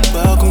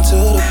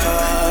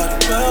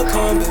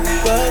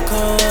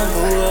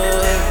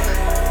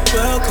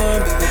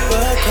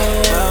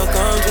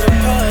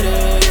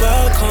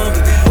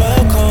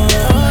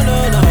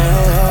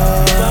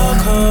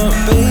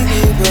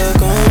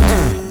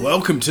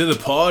Welcome to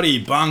the party,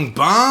 bang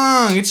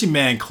bang! It's your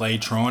man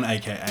Claytron,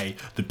 aka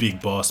the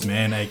Big Boss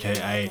Man,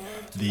 aka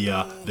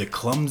the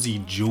Clumsy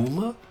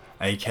Jeweler,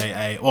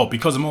 aka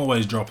because I'm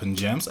always dropping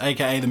gems,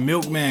 aka the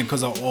Milkman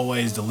because I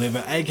always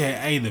deliver,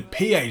 aka the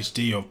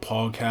PhD of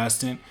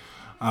podcasting.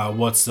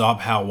 What's up?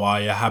 How are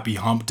ya? Happy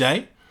Hump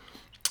Day.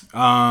 We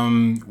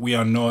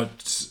are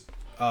not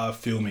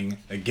filming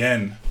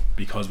again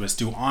because we're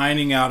still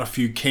ironing out a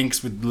few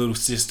kinks with the little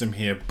system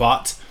here,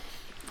 but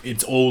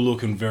it's all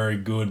looking very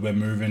good. We're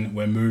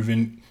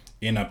moving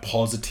in a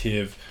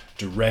positive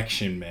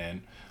direction,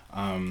 man.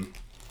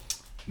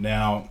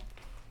 Now,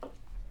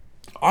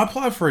 I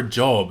applied for a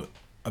job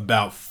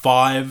about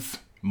 5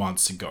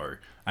 months ago,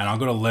 and I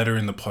got a letter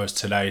in the post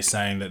today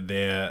saying that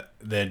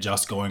they're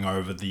just going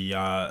over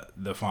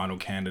the final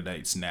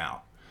candidates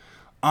now.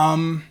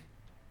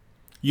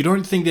 You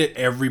don't think that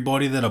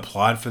everybody that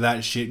applied for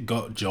that shit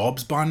got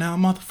jobs by now,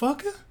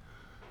 motherfucker?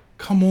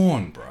 Come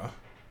on, bruh.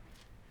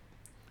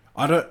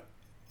 I don't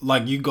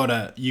like you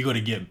gotta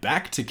get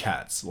back to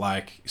cats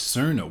like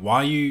sooner.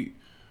 Why you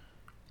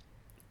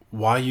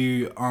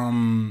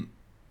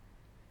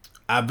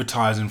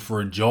advertising for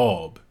a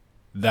job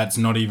that's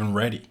not even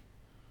ready?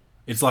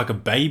 It's like a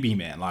baby,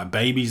 man. Like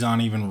babies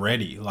aren't even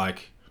ready.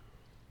 Like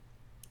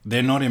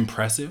they're not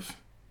impressive.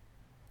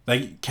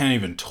 They can't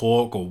even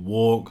talk or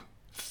walk,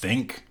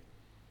 think,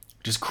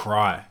 just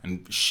cry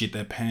and shit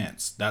their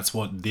pants. That's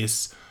what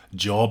this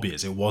job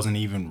is. It wasn't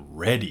even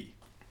ready.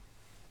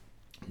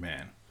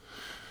 Man.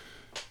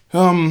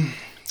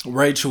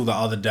 Rachel the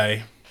other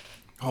day,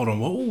 hold on,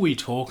 what were we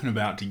talking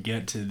about to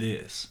get to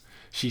this?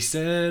 She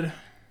said,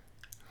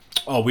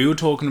 we were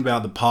talking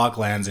about the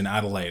parklands in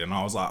Adelaide, and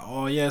I was like,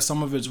 oh yeah,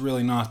 some of it's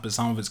really nice, but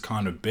some of it's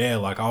kind of bare.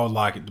 Like, I would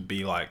like it to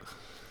be like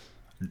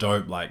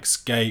dope, like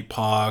skate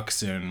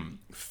parks and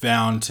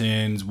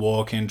fountains,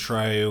 walking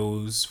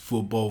trails,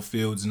 football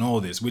fields and all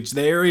this, which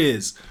there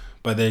is.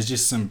 But there's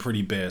just some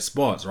pretty bare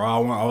spots, right?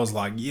 I was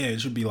like, yeah,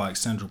 it should be like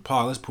Central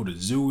Park. Let's put a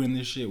zoo in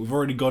this shit. We've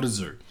already got a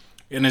zoo.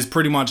 And it's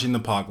pretty much in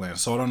the parkland.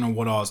 So I don't know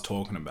what I was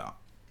talking about.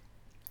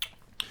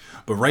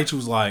 But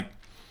Rachel's like,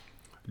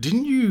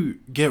 didn't you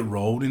get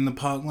rolled in the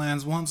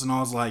parklands once? And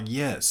I was like,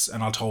 yes.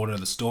 And I told her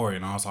the story.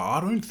 And I was like,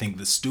 I don't think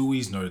the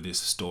Stewies know this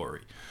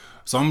story.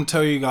 So I'm going to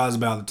tell you guys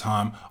about the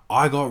time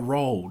I got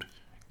rolled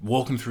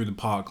walking through the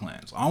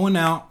parklands. I went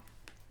out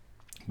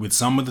with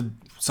some of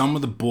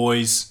the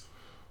boys.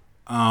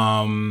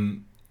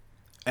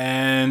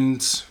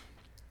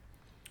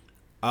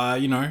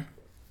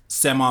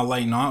 Semi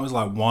late night, it was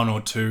like 1 or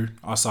 2.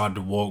 I started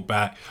to walk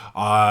back.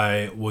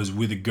 I was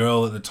with a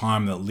girl at the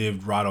time that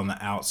lived right on the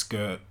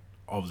outskirt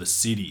of the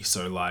city,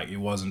 so like it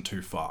wasn't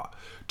too far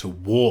to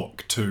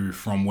walk to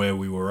from where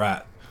we were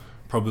at.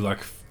 Probably like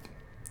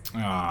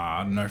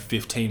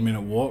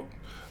 15-minute walk.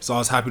 So I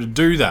was happy to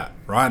do that,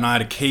 right? And I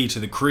had a key to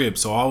the crib,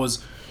 so I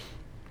was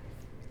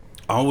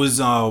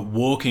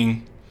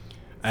walking.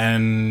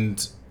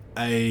 And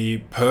a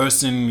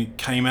person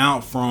came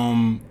out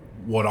from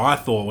what I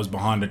thought was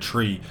behind a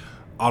tree.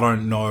 I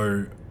don't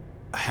know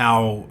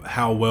how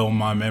well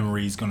my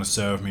memory is going to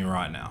serve me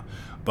right now.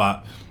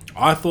 But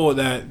I thought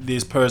that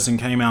this person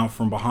came out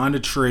from behind a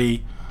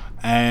tree,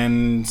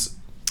 and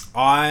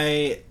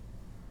they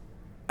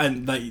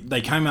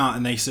came out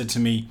and they said to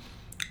me,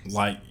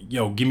 like,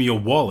 yo, give me your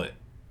wallet.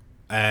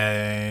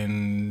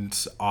 And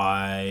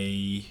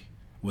I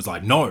was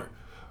like, no,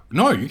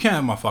 you can't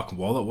have my fucking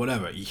wallet,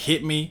 whatever. He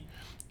hit me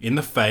in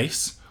the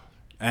face,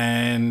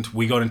 and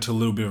we got into a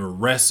little bit of a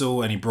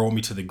wrestle, and he brought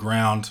me to the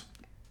ground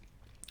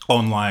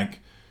on, like,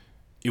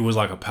 it was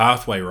like a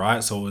pathway,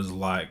 right? So it was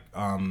like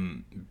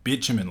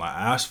bitumen, like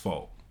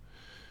asphalt.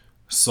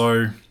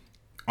 So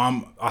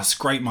I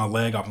scraped my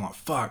leg up, I'm like,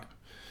 fuck.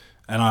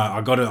 And I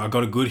got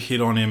a good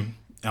hit on him,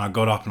 and I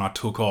got up and I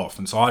took off.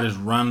 And so I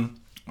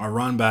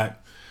run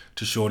back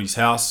to Shorty's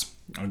house.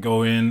 I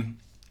go in,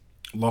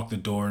 lock the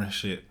door and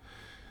shit.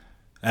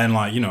 And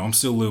like, I'm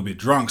still a little bit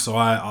drunk, so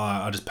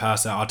I just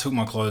passed out. I took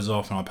my clothes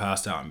off and I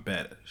passed out in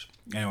bed.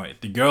 Anyway,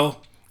 the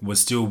girl was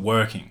still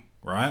working,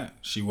 right?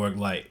 She worked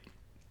late.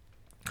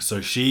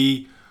 So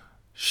she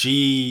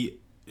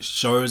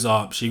shows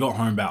up. She got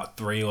home about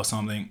 3 or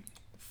something,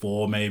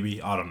 4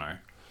 maybe, I don't know,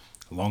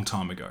 a long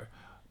time ago.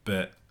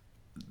 But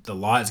the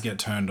lights get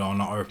turned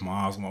on. I open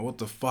my eyes. I'm like, what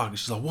the fuck? And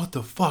she's like, what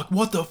the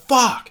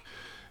fuck?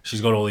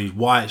 She's got all these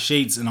white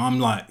sheets, and I'm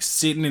like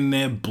sitting in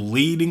there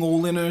bleeding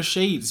all in her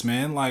sheets,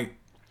 man. Like,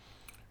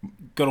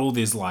 got all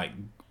this like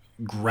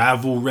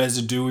gravel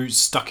residue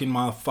stuck in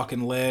my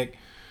fucking leg.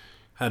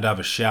 Had to have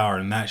a shower,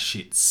 and that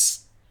shit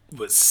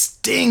was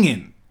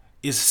stinging.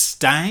 Is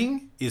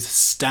stang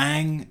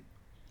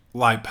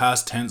like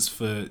past tense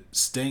for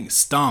sting?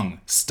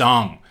 Stung.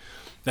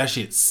 That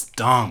shit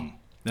stung.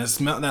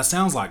 That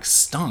sounds like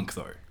stunk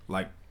though.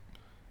 Like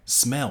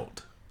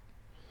smelled.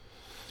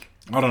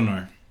 I don't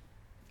know.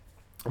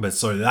 But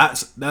so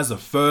that's the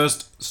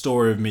first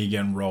story of me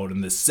getting rolled,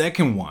 and the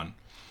second one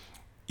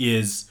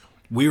is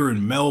we were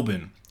in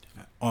Melbourne.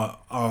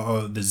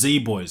 The Z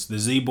Boys. The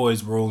Z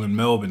Boys were all in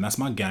Melbourne. That's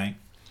my gang.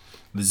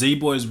 The Z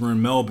Boys were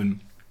in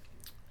Melbourne,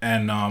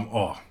 and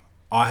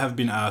I have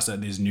been asked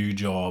at this new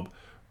job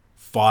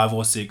 5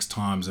 or 6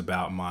 times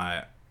about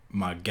my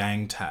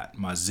gang tat,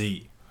 my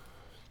Z.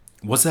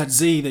 What's that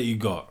Z that you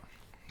got?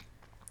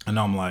 And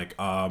I'm like,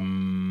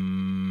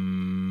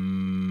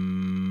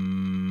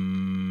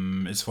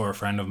 it's for a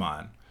friend of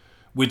mine.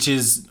 Which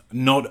is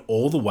not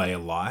all the way a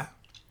lie.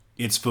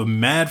 It's for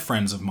mad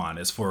friends of mine.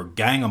 It's for a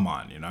gang of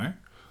mine, you know? I'm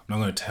not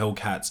going to tell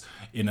cats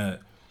in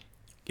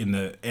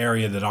the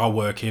area that I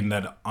work in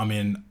that I'm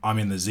in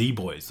the Z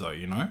Boys though,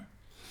 you know?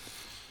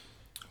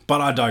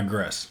 But I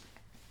digress.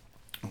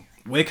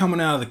 We're coming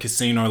out of the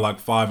casino like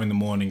 5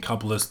 a.m.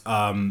 Couple of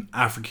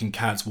African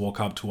cats walk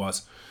up to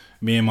us.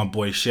 Me and my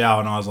boy Shao,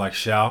 and I was like,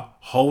 Shao,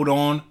 hold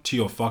on to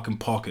your fucking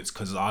pockets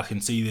because I can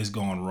see this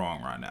going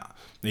wrong right now.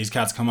 These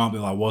cats come up,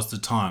 they're like, what's the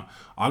time?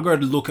 I go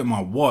to look at my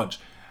watch,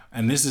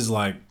 and this is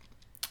like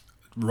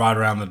right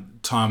around the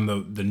time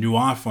the new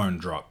iPhone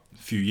dropped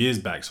a few years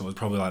back, so it was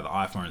probably like the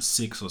iPhone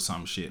 6 or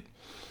some shit.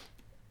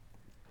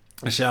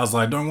 And Shao's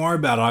like, don't worry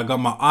about it, I got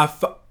my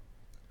iPhone.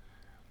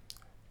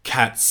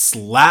 Cat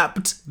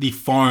slapped the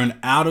phone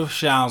out of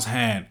Shao's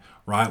hand,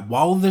 right?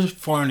 While the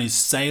phone is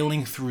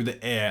sailing through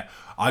the air,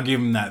 I give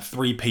him that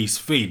 3-piece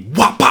feed.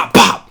 Whop, pop,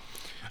 pop!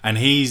 And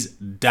he's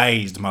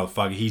dazed,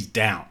 motherfucker. He's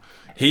down.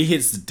 He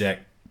hits the deck.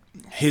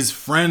 His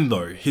friend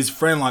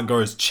like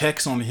goes,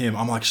 checks on him.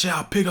 I'm like,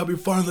 Shao, pick up your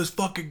phone. Let's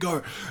fucking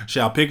go.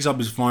 Shao picks up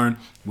his phone.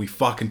 We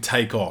fucking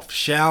take off.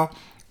 Shao,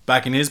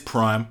 back in his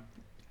prime,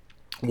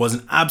 was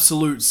an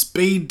absolute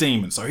speed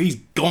demon. So he's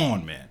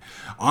gone, man.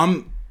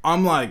 I'm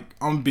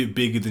a bit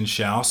bigger than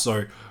Shao.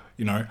 So,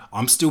 you know,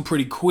 I'm still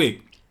pretty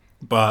quick.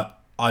 But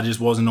I just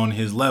wasn't on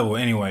his level.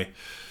 Anyway,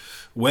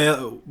 we're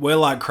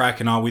like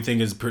cracking up. We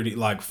think it's pretty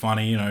like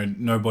funny. You know,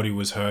 nobody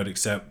was hurt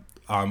except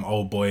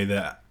old boy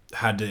that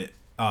had to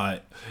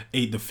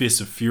eat the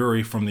fist of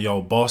fury from the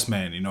old boss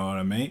man. You know what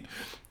I mean?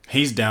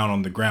 He's down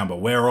on the ground,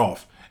 but we're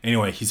off.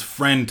 Anyway, his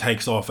friend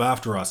takes off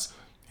after us.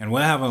 And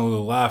we're having a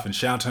little laugh, and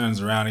Shao turns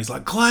around. He's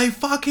like, Clay,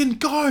 fucking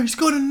go. He's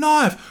got a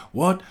knife.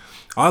 What?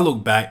 I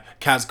look back.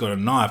 Cat's got a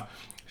knife.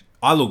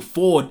 I look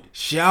forward.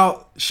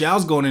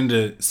 Shao's gone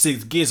into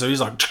 6th gear, so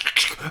he's like,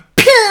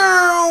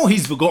 pew!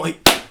 He's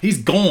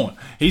gone.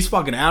 He's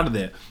fucking out of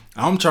there.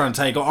 I'm trying to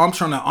take off.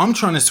 I'm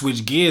trying to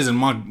switch gears, and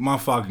my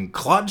fucking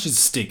clutch is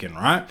sticking,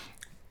 right?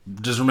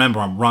 Just remember,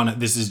 I'm running.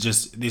 This is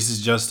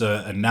just an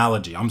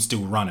analogy. I'm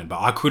still running, but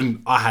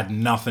I had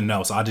nothing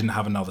else. I didn't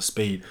have another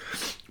speed.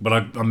 But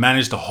I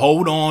managed to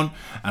hold on,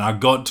 and I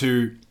got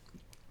to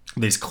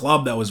this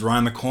club that was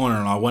around the corner,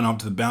 and I went up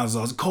to the bouncers.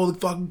 I was like, call the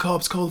fucking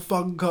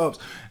cops.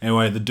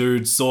 Anyway, the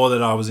dude saw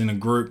that I was in a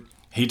group.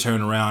 He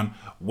turned around,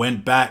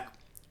 went back,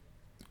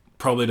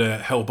 probably to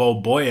help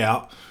old boy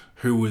out,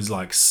 who was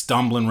like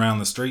stumbling around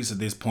the streets at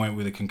this point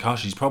with a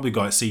concussion. He's probably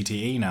got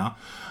CTE now.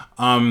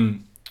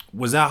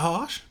 Was that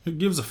harsh? Who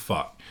gives a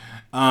fuck?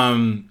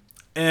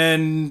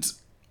 And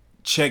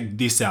check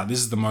this out. This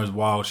is the most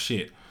wild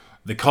shit.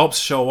 The cops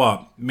show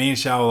up. Me and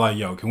Shao are like,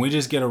 yo, can we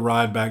just get a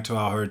ride back to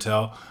our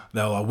hotel?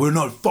 They're like, we're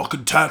not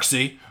fucking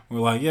taxi. We're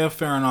like, yeah,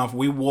 fair enough.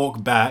 We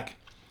walk back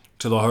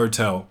to the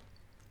hotel.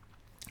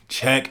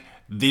 Check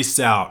this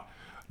out.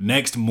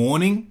 Next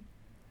morning,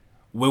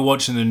 we're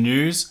watching the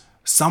news.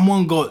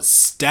 Someone got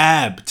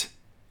stabbed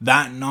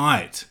that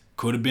night.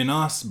 Could have been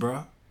us,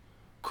 bro.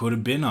 Could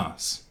have been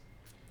us.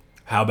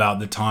 How about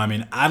the time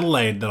in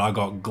Adelaide that I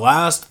got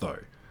glassed, though?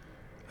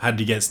 Had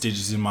to get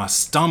stitches in my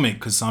stomach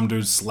because some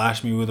dude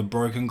slashed me with a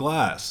broken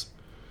glass.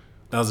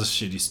 That was a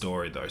shitty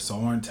story, though, so I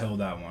won't tell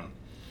that one.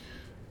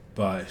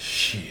 But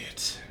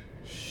shit.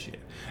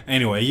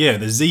 Anyway, yeah,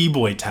 the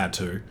Z-Boy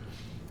tattoo.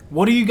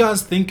 What do you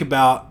guys think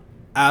about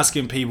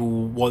asking people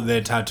what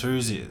their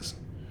tattoos is?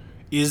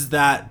 Is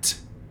that,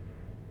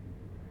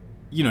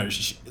 you know,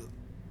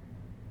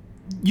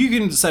 you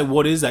can say,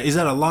 what is that? Is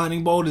that a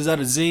lightning bolt? Is that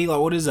a Z? Like,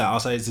 what is that? I'll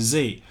say it's a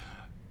Z.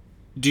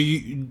 Do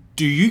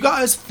you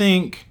guys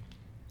think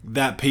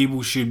that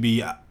people should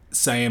be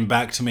saying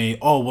back to me,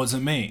 oh, what's it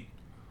mean?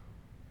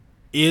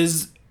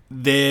 Is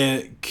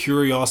their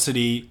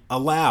curiosity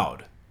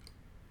allowed?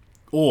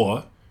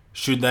 Or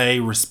should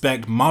they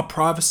respect my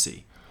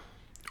privacy?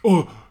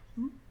 Oh,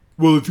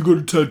 well, if you got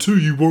a tattoo,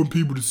 you want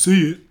people to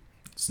see it.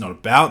 It's not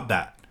about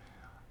that.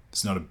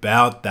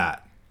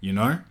 You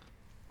know?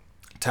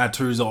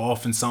 Tattoos are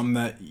often something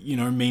that, you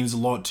know, means a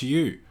lot to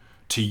you.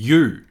 To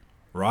you,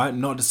 right?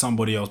 Not to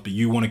somebody else, but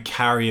you want to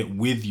carry it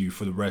with you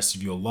for the rest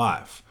of your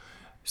life.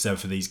 Except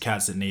for these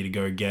cats that need to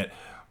go get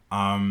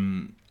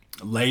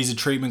laser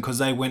treatment because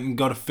they went and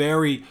got a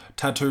fairy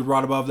tattooed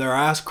right above their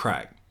ass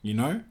crack, you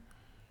know?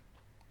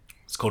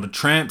 It's called a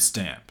tramp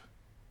stamp.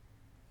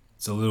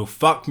 It's a little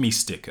fuck me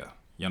sticker.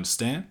 You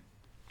understand?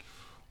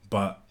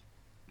 But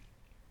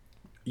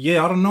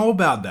yeah, I don't know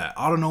about that.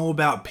 I don't know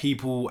about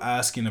people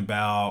asking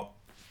about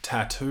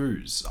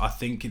tattoos. I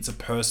think it's a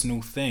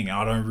personal thing.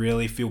 I don't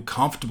really feel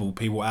comfortable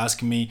people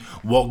asking me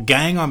what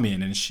gang I'm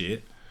in and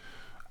shit.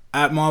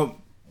 At my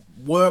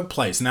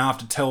workplace, now I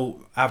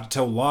have to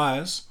tell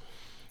lies.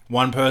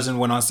 One person,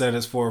 when I said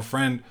it's for a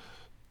friend,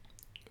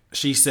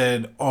 she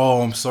said,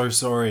 oh, I'm so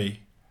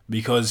sorry,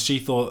 because she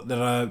thought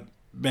that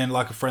been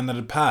like a friend that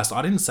had passed.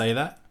 I didn't say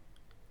that.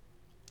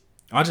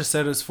 I just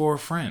said it's for a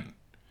friend.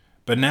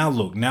 But now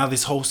look, now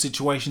this whole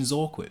situation's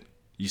awkward.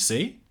 You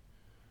see?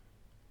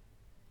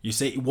 You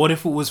see, what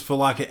if it was for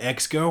like an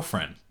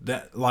ex-girlfriend?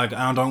 That, like,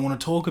 I don't want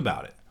to talk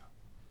about it.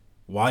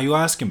 Why are you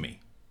asking me?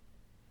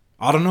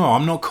 I don't know.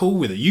 I'm not cool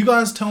with it. You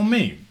guys tell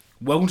me.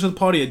 Welcome to the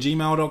party at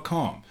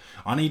gmail.com.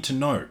 I need to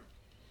know.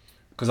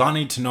 Because I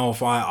need to know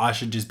if I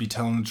should just be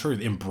telling the truth.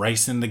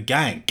 Embracing the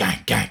gang. Gang,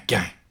 gang,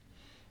 gang.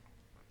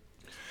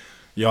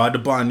 Yeah, I had to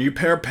buy a new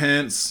pair of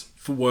pants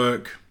for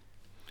work.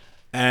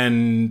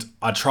 And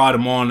I tried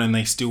them on and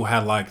they still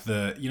had like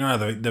the... You know,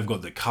 they've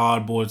got the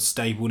cardboard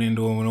stapled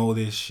into them and all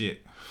this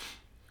shit.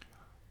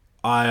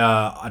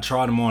 I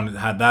tried them on,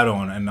 had that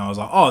on, and I was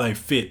like, oh, they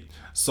fit.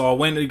 So I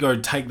went to go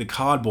take the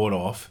cardboard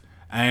off,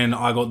 and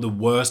I got the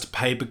worst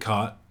paper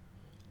cut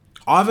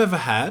I've ever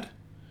had.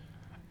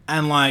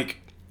 And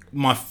like,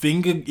 my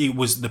finger,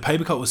 the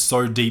paper cut was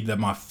so deep that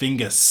my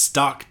finger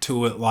stuck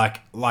to it like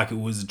it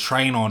was a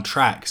train on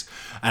tracks,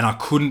 and I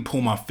couldn't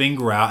pull my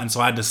finger out, and so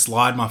I had to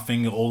slide my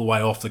finger all the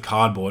way off the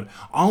cardboard.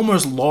 I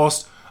almost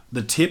lost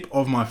the tip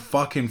of my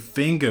fucking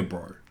finger,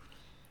 bro.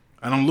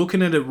 And I'm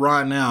looking at it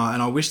right now,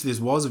 and I wish this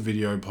was a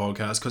video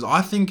podcast, because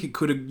I think it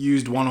could have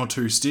used 1 or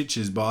 2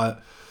 stitches,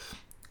 but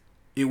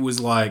it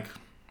was like...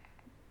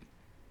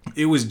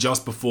 It was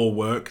just before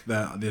work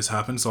that this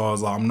happened, so I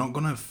was like, I'm not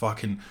going to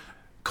fucking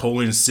call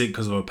in sick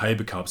because of a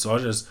paper cup. So I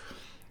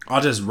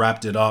just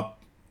wrapped it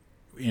up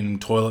in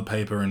toilet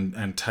paper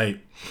and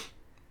tape,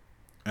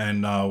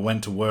 and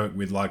went to work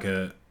with like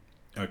a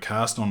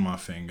cast on my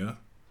finger.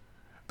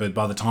 But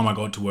by the time I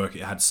got to work,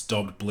 it had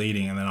stopped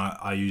bleeding, and then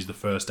I used the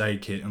first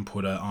aid kit and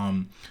put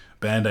a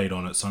Band-Aid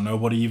on it, so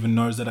nobody even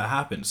knows that it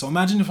happened. So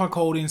imagine if I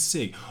called in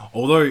sick.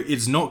 Although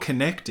it's not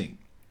connecting.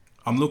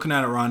 I'm looking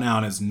at it right now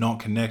and it's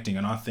not connecting,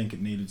 and I think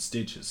it needed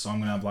stitches. So I'm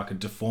going to have like a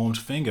deformed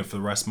finger for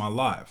the rest of my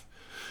life.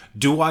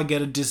 Do I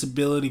get a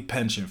disability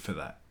pension for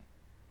that?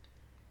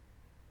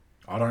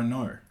 I don't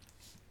know.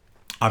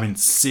 I've been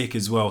sick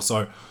as well,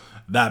 so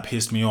that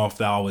pissed me off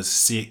that I was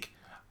sick.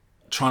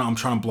 I'm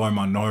trying to blow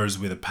my nose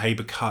with a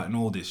paper cut and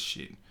all this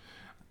shit.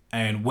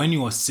 And when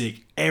you're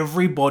sick,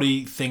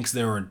 everybody thinks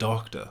they're a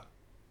doctor.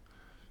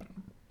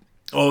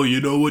 Oh, you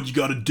know what you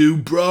gotta do,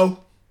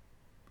 bro?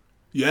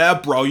 Yeah,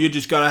 bro, you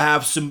just gotta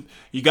have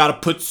you gotta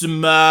put some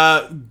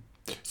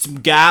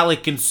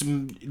garlic and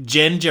some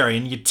ginger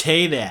in your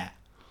tea there.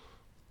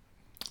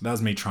 That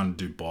was me trying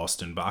to do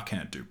Boston, but I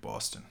can't do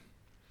Boston.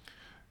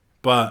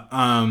 But,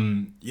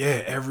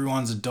 yeah,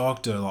 everyone's a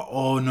doctor. Like,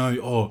 oh,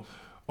 no,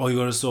 oh, you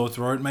got a sore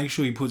throat? Make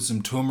sure you put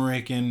some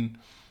turmeric and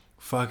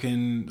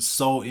fucking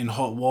salt in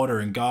hot water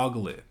and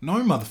gargle it. No,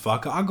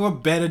 motherfucker, I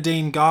got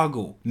betadine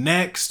gargle.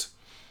 Next.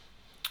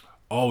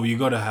 Oh, you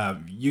gotta have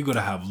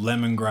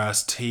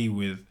lemongrass tea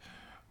with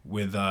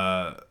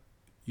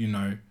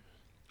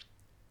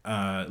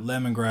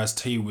lemongrass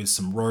tea with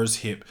some rose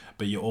hip,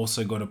 but you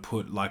also gotta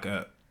put like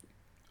a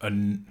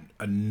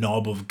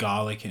knob of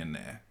garlic in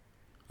there.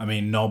 I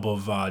mean, knob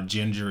of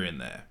ginger in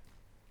there.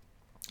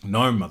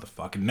 No,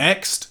 motherfucker.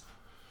 Next.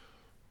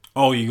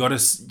 Oh, you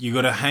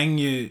gotta hang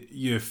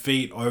your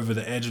feet over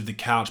the edge of the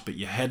couch, but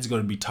your head's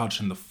gotta be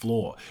touching the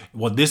floor.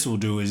 What this will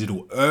do is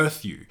it'll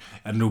earth you,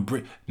 and it'll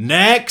bring...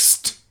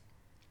 Next!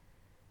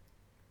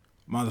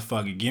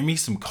 Motherfucker, give me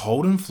some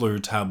cold and flu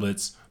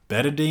tablets,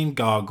 betadine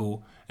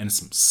gargle, and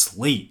some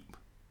sleep.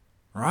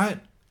 Right?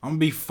 I'm gonna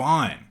be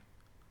fine.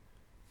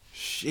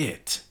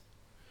 Shit.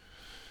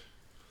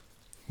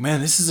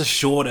 Man, this is a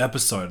short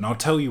episode, and I'll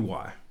tell you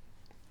why.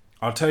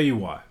 I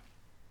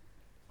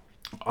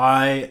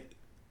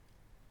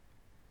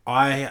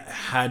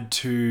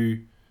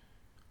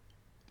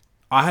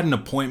had an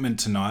appointment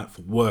tonight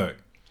for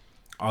work.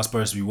 I was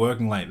supposed to be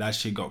working late. That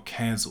shit got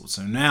cancelled.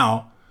 So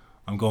now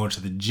I'm going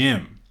to the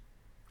gym,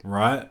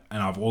 right?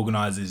 And I've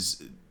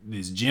organized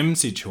this gym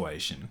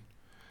situation.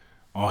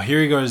 Oh,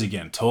 here he goes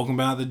again, talking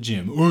about the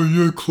gym. Oh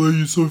yeah, Clay,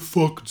 you're so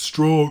fucking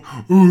strong.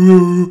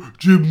 Oh,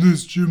 gym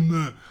this, gym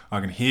that. I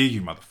can hear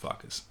you,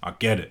 motherfuckers. I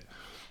get it.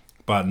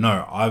 But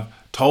no, I've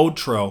told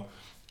Trell,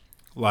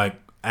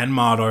 and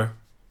Mardo,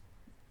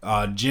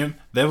 gym,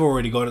 they've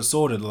already got it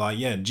sorted. They're like,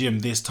 yeah, gym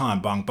this time,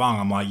 bang, bang.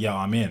 I'm like, yeah,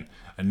 I'm in.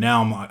 And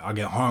now I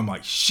get home,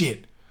 like,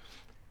 shit,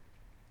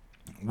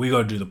 we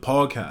got to do the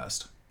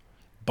podcast.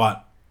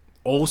 But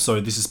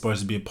also, this is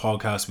supposed to be a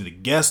podcast with a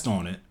guest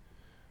on it.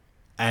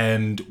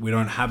 And we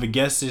don't have a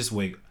guest this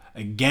week.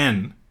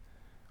 Again,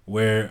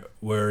 we're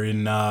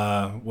in,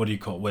 what do you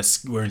call it?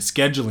 We're in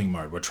scheduling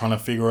mode. We're trying to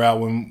figure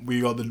out when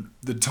we got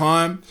the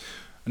time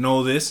and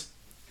all this.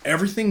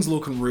 Everything's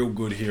looking real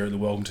good here at the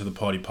Welcome to the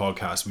Party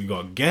podcast. We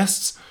got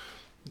guests.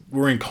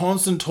 We're in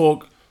constant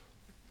talk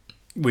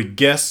with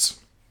guests.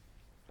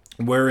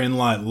 We're in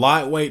like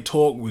lightweight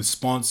talk with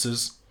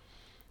sponsors.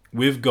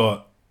 We've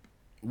got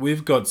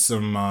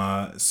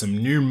some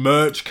new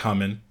merch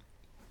coming.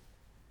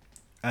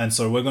 And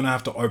so we're going to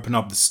have to open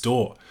up the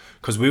store,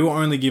 because we were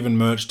only giving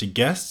merch to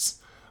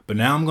guests, but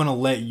now I'm going to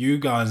let you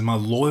guys, my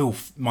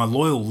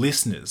loyal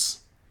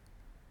listeners,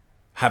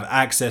 have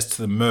access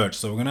to the merch.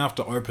 So we're going to have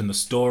to open the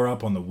store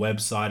up on the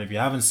website. If you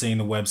haven't seen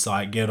the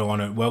website, get on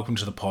it.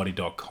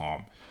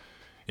 welcometothepotty.com.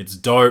 It's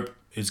dope.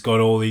 It's got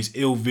all these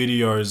ill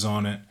videos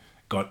on it.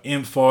 Got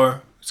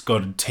info. It's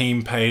got a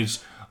team page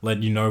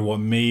letting you know what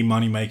me,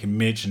 Moneymaker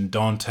Mitch, and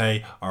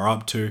Dante are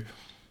up to.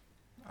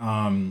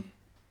 Yeah,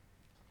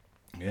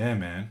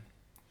 man.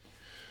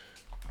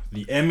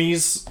 The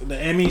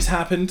Emmys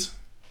happened.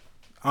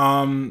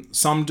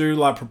 Some dude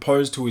like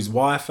proposed to his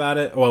wife at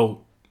it.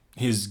 Well,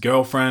 his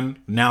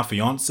girlfriend, now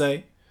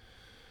fiance.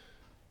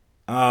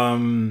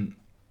 I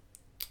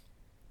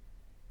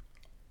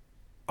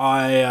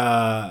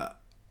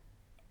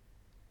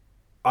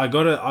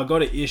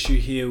got an issue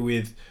here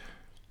with.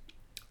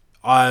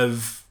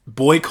 I've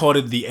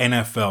boycotted the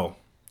NFL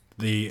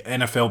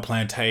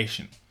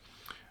plantation.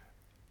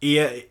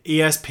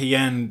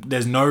 ESPN,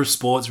 there's no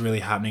sports really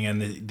happening,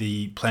 and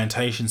the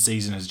plantation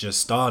season has just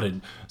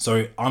started.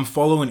 So I'm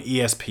following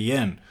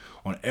ESPN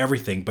on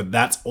everything, but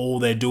that's all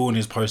they're doing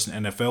is posting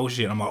NFL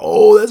shit. I'm like,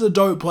 oh, there's a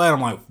dope player. I'm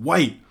like,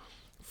 wait,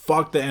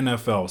 fuck the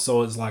NFL.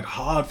 So it's like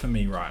hard for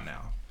me right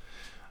now.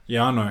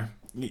 Yeah, I know.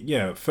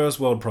 Yeah, first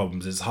world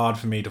problems. It's hard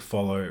for me to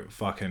follow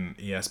fucking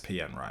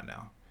ESPN right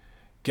now.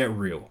 Get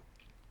real.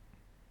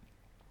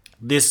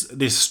 This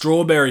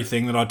strawberry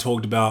thing that I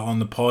talked about on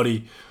the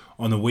potty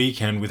on the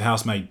weekend with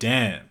housemate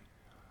Dan.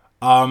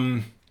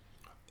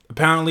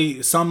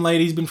 Apparently some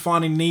lady's been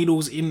finding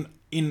needles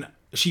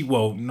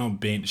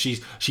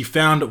she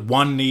found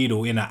one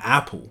needle in an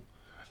apple.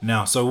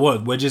 Now, so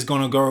what? We're just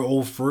gonna go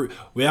all fruit.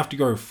 We have to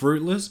go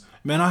fruitless?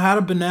 Man, I had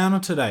a banana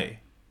today.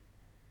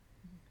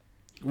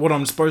 What,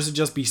 I'm supposed to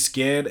just be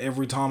scared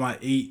every time I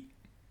eat?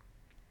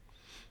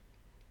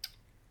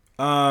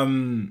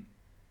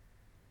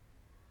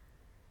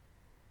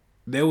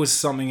 There was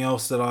something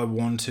else that I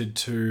wanted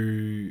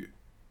to...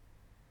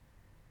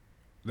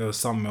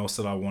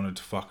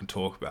 fucking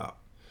talk about.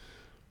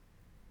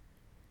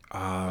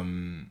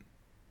 And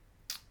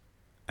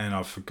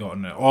I've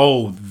forgotten it.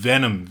 Oh,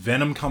 Venom.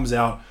 Venom comes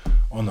out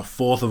on the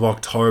 4th of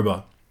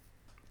October.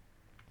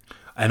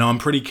 And I'm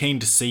pretty keen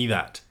to see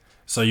that.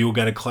 So you'll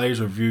get a Clay's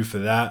review for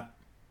that.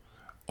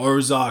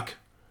 Ozark.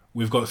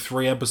 We've got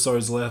 3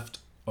 episodes left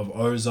of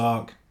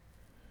Ozark.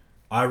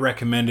 I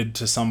recommended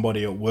to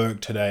somebody at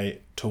work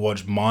today to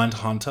watch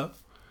Mindhunter.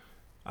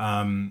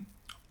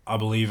 I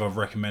believe I've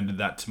recommended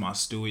that to my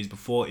stewies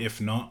before.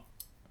 If not,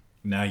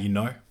 now you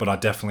know. But I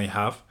definitely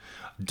have.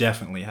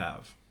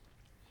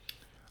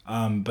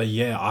 But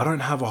yeah, I don't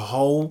have a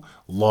whole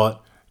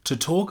lot to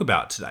talk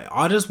about today.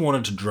 I just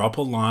wanted to drop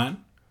a line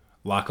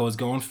like I was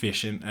going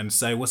fishing and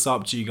say what's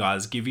up to you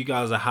guys. Give you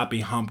guys a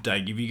happy hump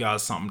day. Give you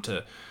guys something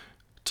to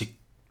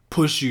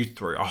push you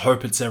through. I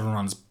hope it's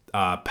everyone's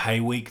pay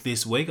week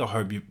this week. I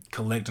hope you're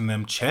collecting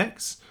them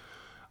checks.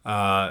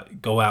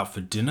 Go out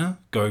for dinner.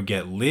 Go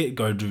get lit.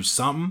 Go do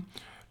something.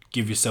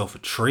 Give yourself a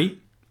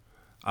treat.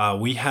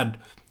 We had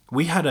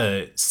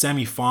a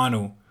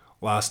semi-final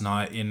last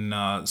night in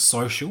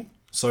social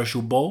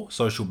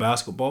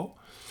basketball.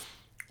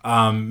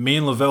 Me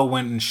and Lavelle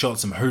went and shot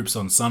some hoops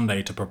on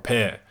Sunday to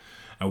prepare,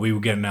 and we were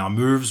getting our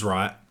moves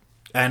right.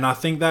 And I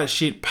think that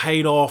shit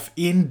paid off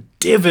in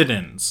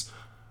dividends.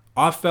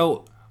 I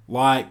felt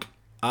like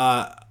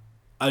a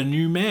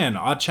new man.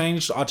 I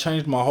changed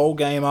my whole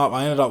game up.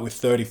 I ended up with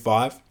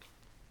 35.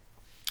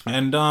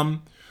 And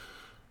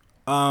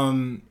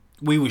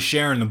we were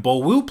sharing the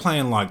ball. We were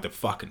playing like the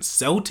fucking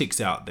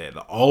Celtics out there,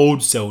 the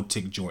old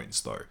Celtic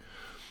joints though.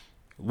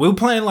 We were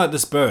playing like the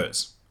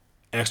Spurs.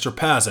 Extra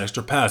pass,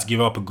 give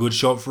up a good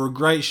shot for a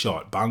great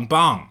shot. Bang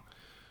bang.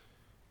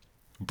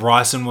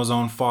 Bryson was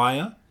on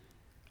fire.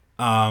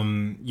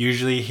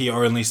 Usually he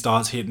only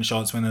starts hitting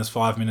shots when there's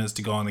 5 minutes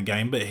to go in the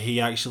game, but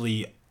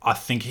I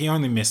think he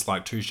only missed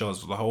like 2 shots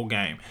for the whole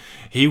game.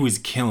 He was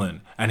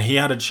killing, and he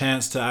had a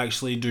chance to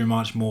actually do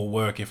much more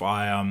work if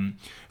I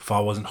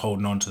wasn't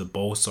holding on to the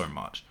ball so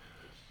much.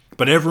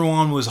 But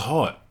everyone was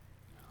hot.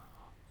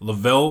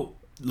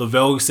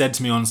 Lavelle said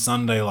to me on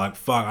Sunday, like,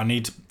 fuck, I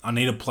need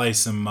to play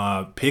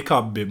some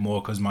pickup a bit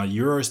more because my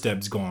Euro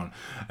step's gone.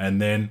 And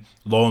then,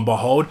 lo and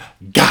behold,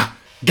 gah!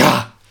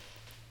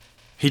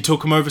 He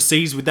took him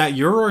overseas with that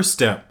Euro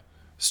step.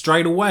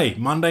 Straight away,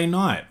 Monday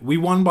night. We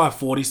won by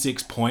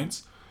 46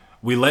 points.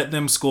 We let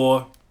them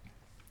score.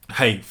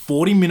 Hey,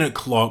 40-minute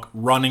clock,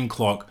 running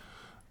clock.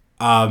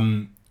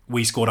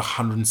 We scored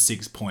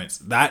 106 points.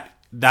 That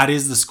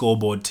is the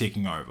scoreboard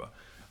ticking over.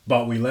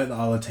 But we let the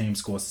other team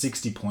score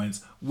 60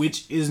 points,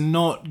 which is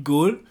not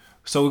good.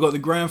 So we've got the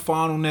grand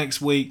final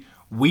next week.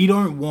 We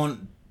don't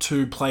want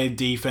to play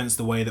defense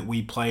the way that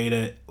we played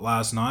it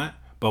last night,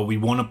 but we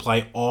want to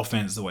play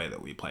offense the way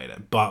that we played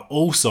it. But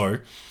also,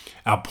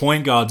 our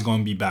point guard's going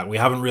to be back. We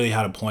haven't really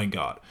had a point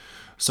guard.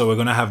 So we're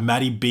going to have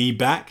Matty B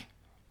back.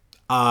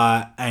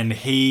 And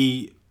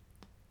he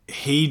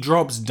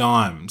drops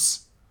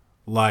dimes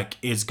like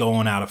it's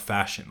going out of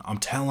fashion. I'm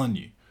telling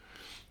you.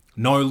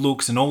 No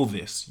looks and all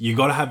this. You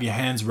got to have your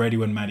hands ready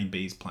when Matty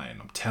B's playing.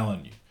 I'm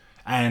telling you.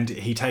 And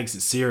he takes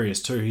it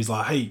serious too. He's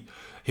like, hey,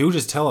 he'll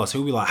just tell us.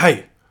 He'll be like,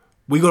 hey,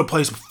 we got to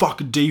play some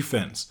fucking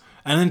defense.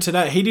 And then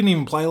today, he didn't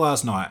even play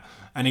last night.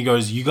 And he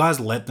goes, you guys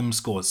let them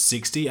score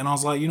 60? And I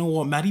was like, you know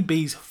what? Matty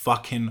B's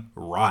fucking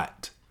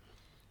right.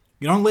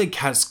 You don't let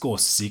Cats score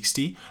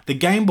 60. The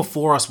game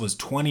before us was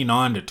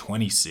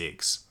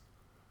 29-26.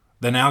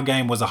 Then our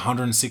game was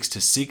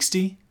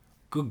 106-60.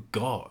 Good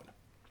God.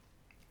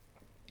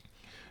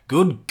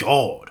 Good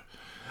God.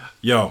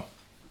 Yo,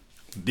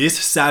 this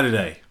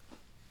Saturday,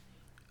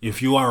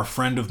 if you are a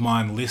friend of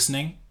mine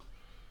listening,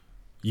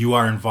 you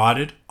are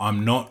invited.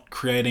 I'm not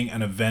creating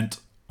an event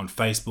on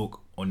Facebook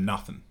or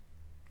nothing.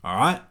 All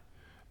right?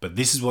 But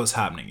this is what's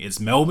happening. It's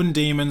Melbourne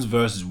Demons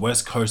versus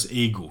West Coast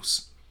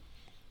Eagles.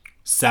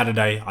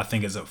 Saturday, I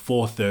think it's at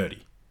 4:30.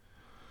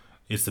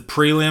 It's the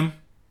prelim.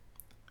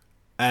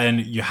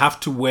 And you have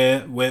to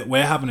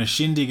we're having a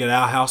shindig at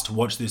our house to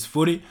watch this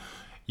footy.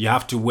 You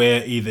have to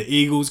wear either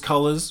Eagles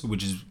colours,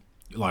 which is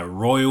like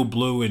royal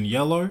blue and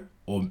yellow,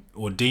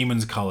 or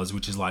Demons colours,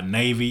 which is like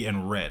navy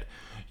and red.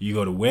 You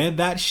got to wear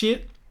that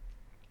shit.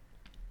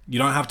 You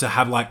don't have to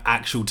have like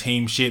actual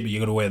team shit, but you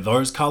got to wear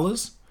those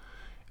colours.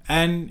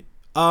 And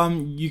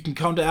you can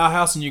come to our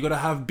house and you got to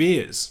have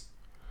beers.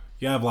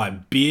 You have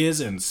like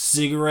beers and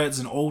cigarettes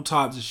and all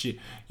types of shit.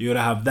 You got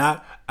to have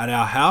that at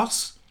our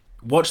house.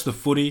 Watch the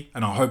footy,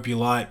 and I hope you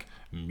like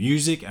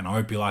music, and I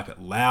hope you like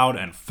it loud,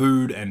 and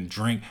food and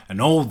drink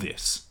and all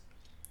this.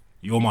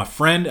 You're my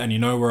friend and you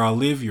know where I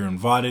live. You're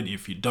invited.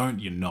 If you don't,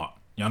 you're not.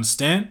 You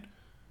understand?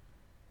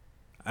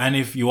 And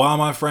if you are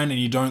my friend and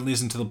you don't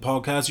listen to the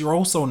podcast, you're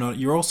also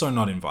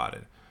not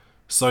invited.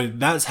 So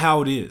that's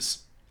how it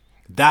is.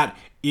 That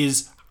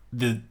is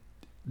the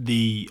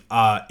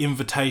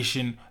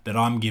invitation that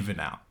I'm giving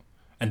out.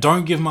 And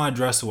don't give my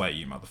address away,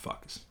 you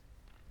motherfuckers.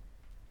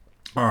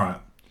 All right.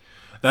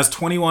 That's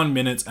 21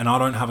 minutes, and I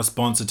don't have a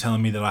sponsor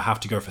telling me that I have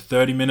to go for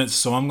 30 minutes,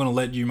 so I'm going to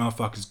let you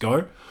motherfuckers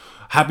go.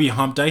 Happy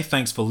Hump Day.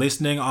 Thanks for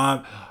listening.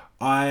 I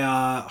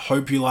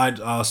hope you liked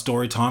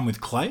story time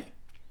with Clay.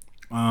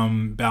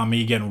 About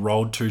me getting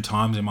rolled 2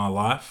 times in my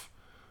life.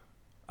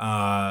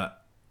 Yeah,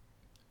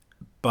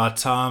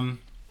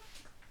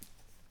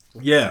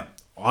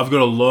 I've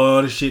got a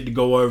lot of shit to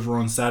go over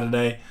on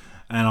Saturday,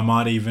 and I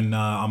might even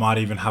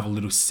have a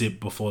little sip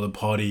before the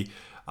potty,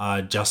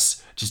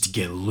 just to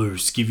get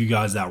loose, give you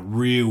guys that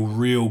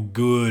real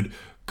good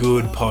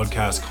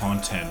podcast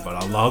content. But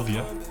I love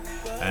you,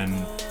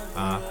 and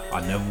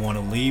I never want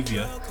to leave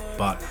you,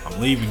 but I'm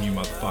leaving you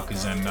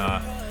motherfuckers, and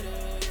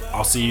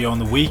I'll see you on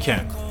the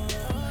weekend.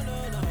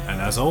 And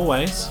as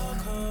always,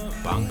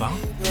 bang bang.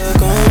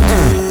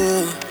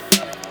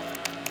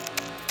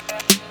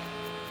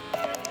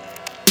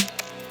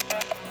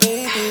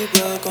 Baby,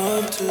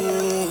 welcome to.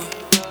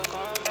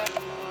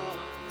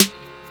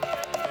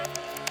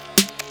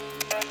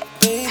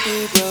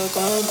 Baby,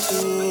 welcome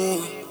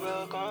to.